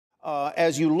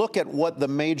As you look at what the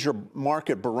major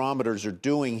market barometers are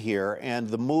doing here, and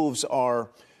the moves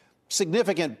are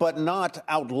significant but not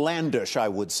outlandish, I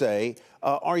would say,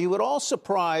 are you at all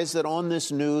surprised that on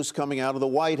this news coming out of the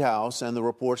White House and the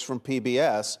reports from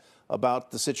PBS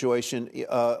about the situation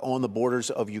on the borders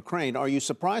of Ukraine, are you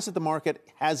surprised that the market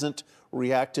hasn't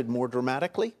reacted more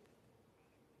dramatically?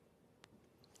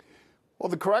 Well,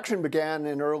 the correction began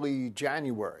in early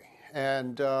January.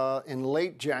 And in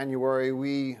late January,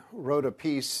 we wrote a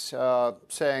piece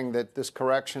saying that this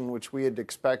correction, which we had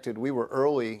expected, we were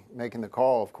early making the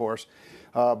call, of course,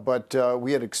 but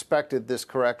we had expected this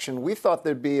correction. We thought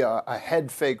there'd be a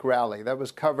head fake rally. That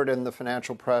was covered in the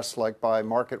financial press, like by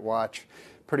Market Watch,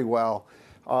 pretty well.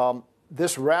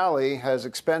 This rally has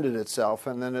expended itself,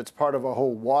 and then it's part of a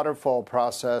whole waterfall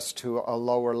process to a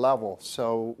lower level.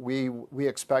 So we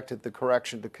expected the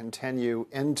correction to continue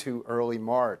into early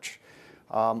March.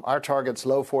 Our target's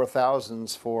low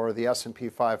 4,000s for the S&P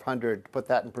 500. To put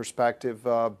that in perspective,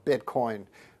 Bitcoin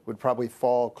would probably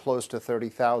fall close to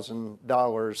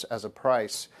 $30,000 as a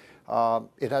price.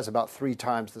 It has about 3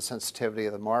 times the sensitivity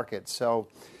of the market. So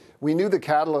we knew the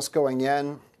catalyst going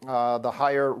in. The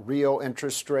higher real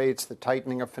interest rates, the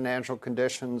tightening of financial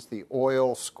conditions, the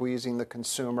oil squeezing the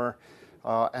consumer,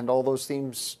 and all those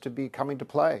seems to be coming to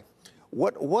play.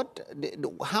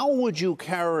 How would you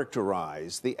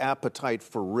characterize the appetite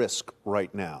for risk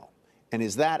right now? And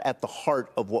is that at the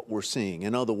heart of what we're seeing?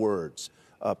 In other words,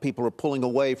 people are pulling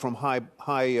away from high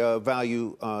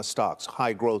value stocks,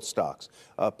 high growth stocks.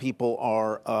 People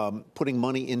are putting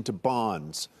money into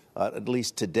bonds. At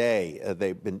least today,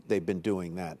 they've been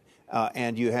doing that,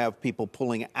 and you have people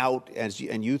pulling out,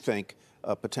 and you think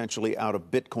potentially out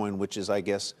of Bitcoin, which is, I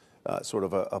guess, sort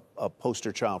of a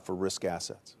poster child for risk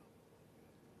assets.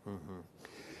 Mm-hmm.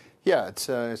 Yeah,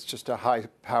 it's just a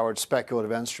high-powered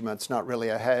speculative instrument. It's not really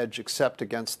a hedge, except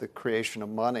against the creation of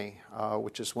money,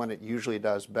 which is when it usually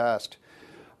does best.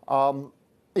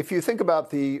 If you think about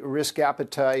the risk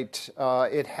appetite,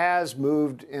 it has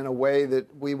moved in a way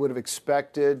that we would have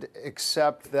expected,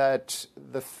 except that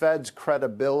the Fed's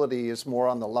credibility is more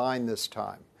on the line this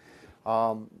time.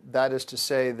 That is to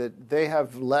say that they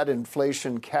have let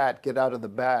inflation cat get out of the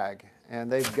bag,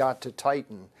 and they've got to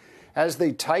tighten. As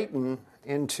they tighten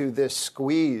into this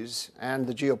squeeze and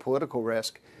the geopolitical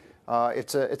risk,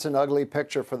 it's an ugly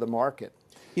picture for the market.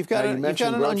 You've got an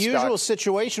unusual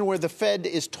situation where the Fed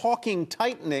is talking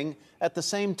tightening at the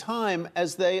same time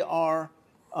as they are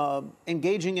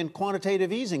engaging in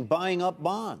quantitative easing, buying up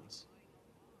bonds.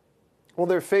 Well,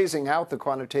 they're phasing out the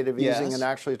quantitative easing and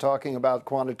actually talking about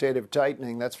quantitative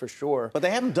tightening, that's for sure. But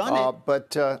they haven't done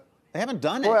it. They haven't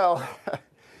done it. Well,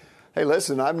 hey,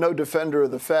 listen, I'm no defender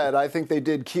of the Fed. I think they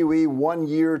did QE 1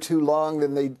 year too long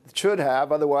than they should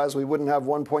have. Otherwise, we wouldn't have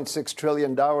 $1.6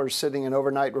 trillion sitting in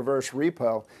overnight reverse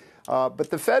repo. But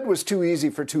the Fed was too easy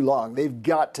for too long. They've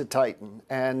got to tighten.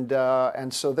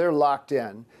 And so they're locked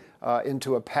in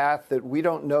into a path that we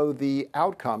don't know the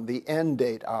outcome, the end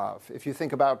date of. If you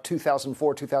think about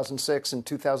 2004, 2006, and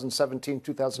 2017,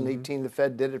 2018, the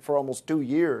Fed did it for almost 2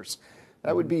 years.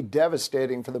 That would be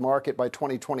devastating for the market by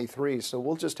 2023, so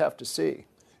we'll just have to see.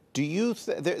 Do you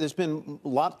there's been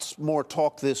lots more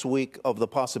talk this week of the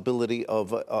possibility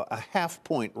of a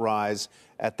half-point rise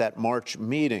at that March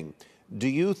meeting. Do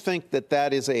you think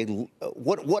that is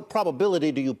what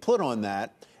probability do you put on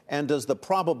that? And does the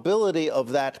probability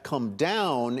of that come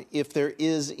down if there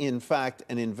is, in fact,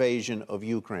 an invasion of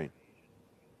Ukraine?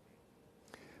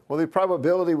 Well, the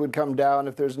probability would come down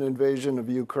if there's an invasion of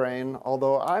Ukraine,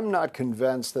 although I'm not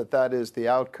convinced that that is the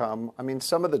outcome. I mean,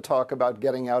 some of the talk about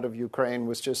getting out of Ukraine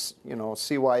was just,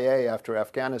 CYA after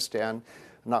Afghanistan,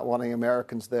 not wanting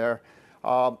Americans there.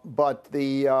 But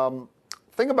the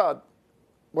thing about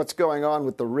what's going on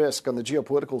with the risk on the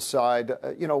geopolitical side,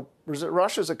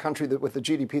 Russia's a country with a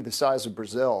GDP the size of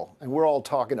Brazil, and we're all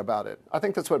talking about it. I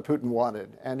think that's what Putin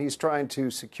wanted, and he's trying to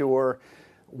secure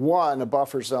 1, a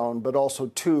buffer zone, but also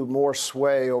 2, more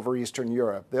sway over Eastern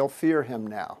Europe. They'll fear him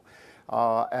now.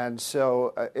 And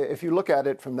so if you look at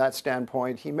it from that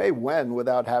standpoint, he may win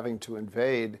without having to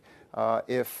invade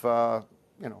if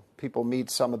people meet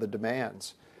some of the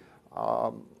demands.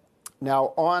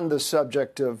 Now, on the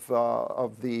subject of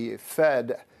the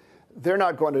Fed, they're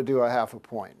not going to do a half a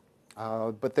point.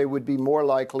 But they would be more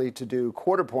likely to do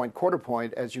quarter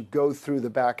point as you go through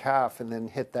the back half and then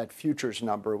hit that futures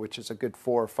number, which is a good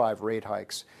 4 or 5 rate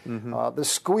hikes. Mm-hmm. The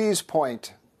squeeze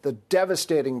point, the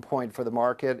devastating point for the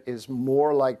market, is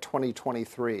more like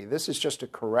 2023. This is just a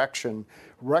correction,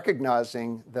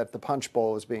 recognizing that the punch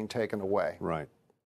bowl is being taken away. Right.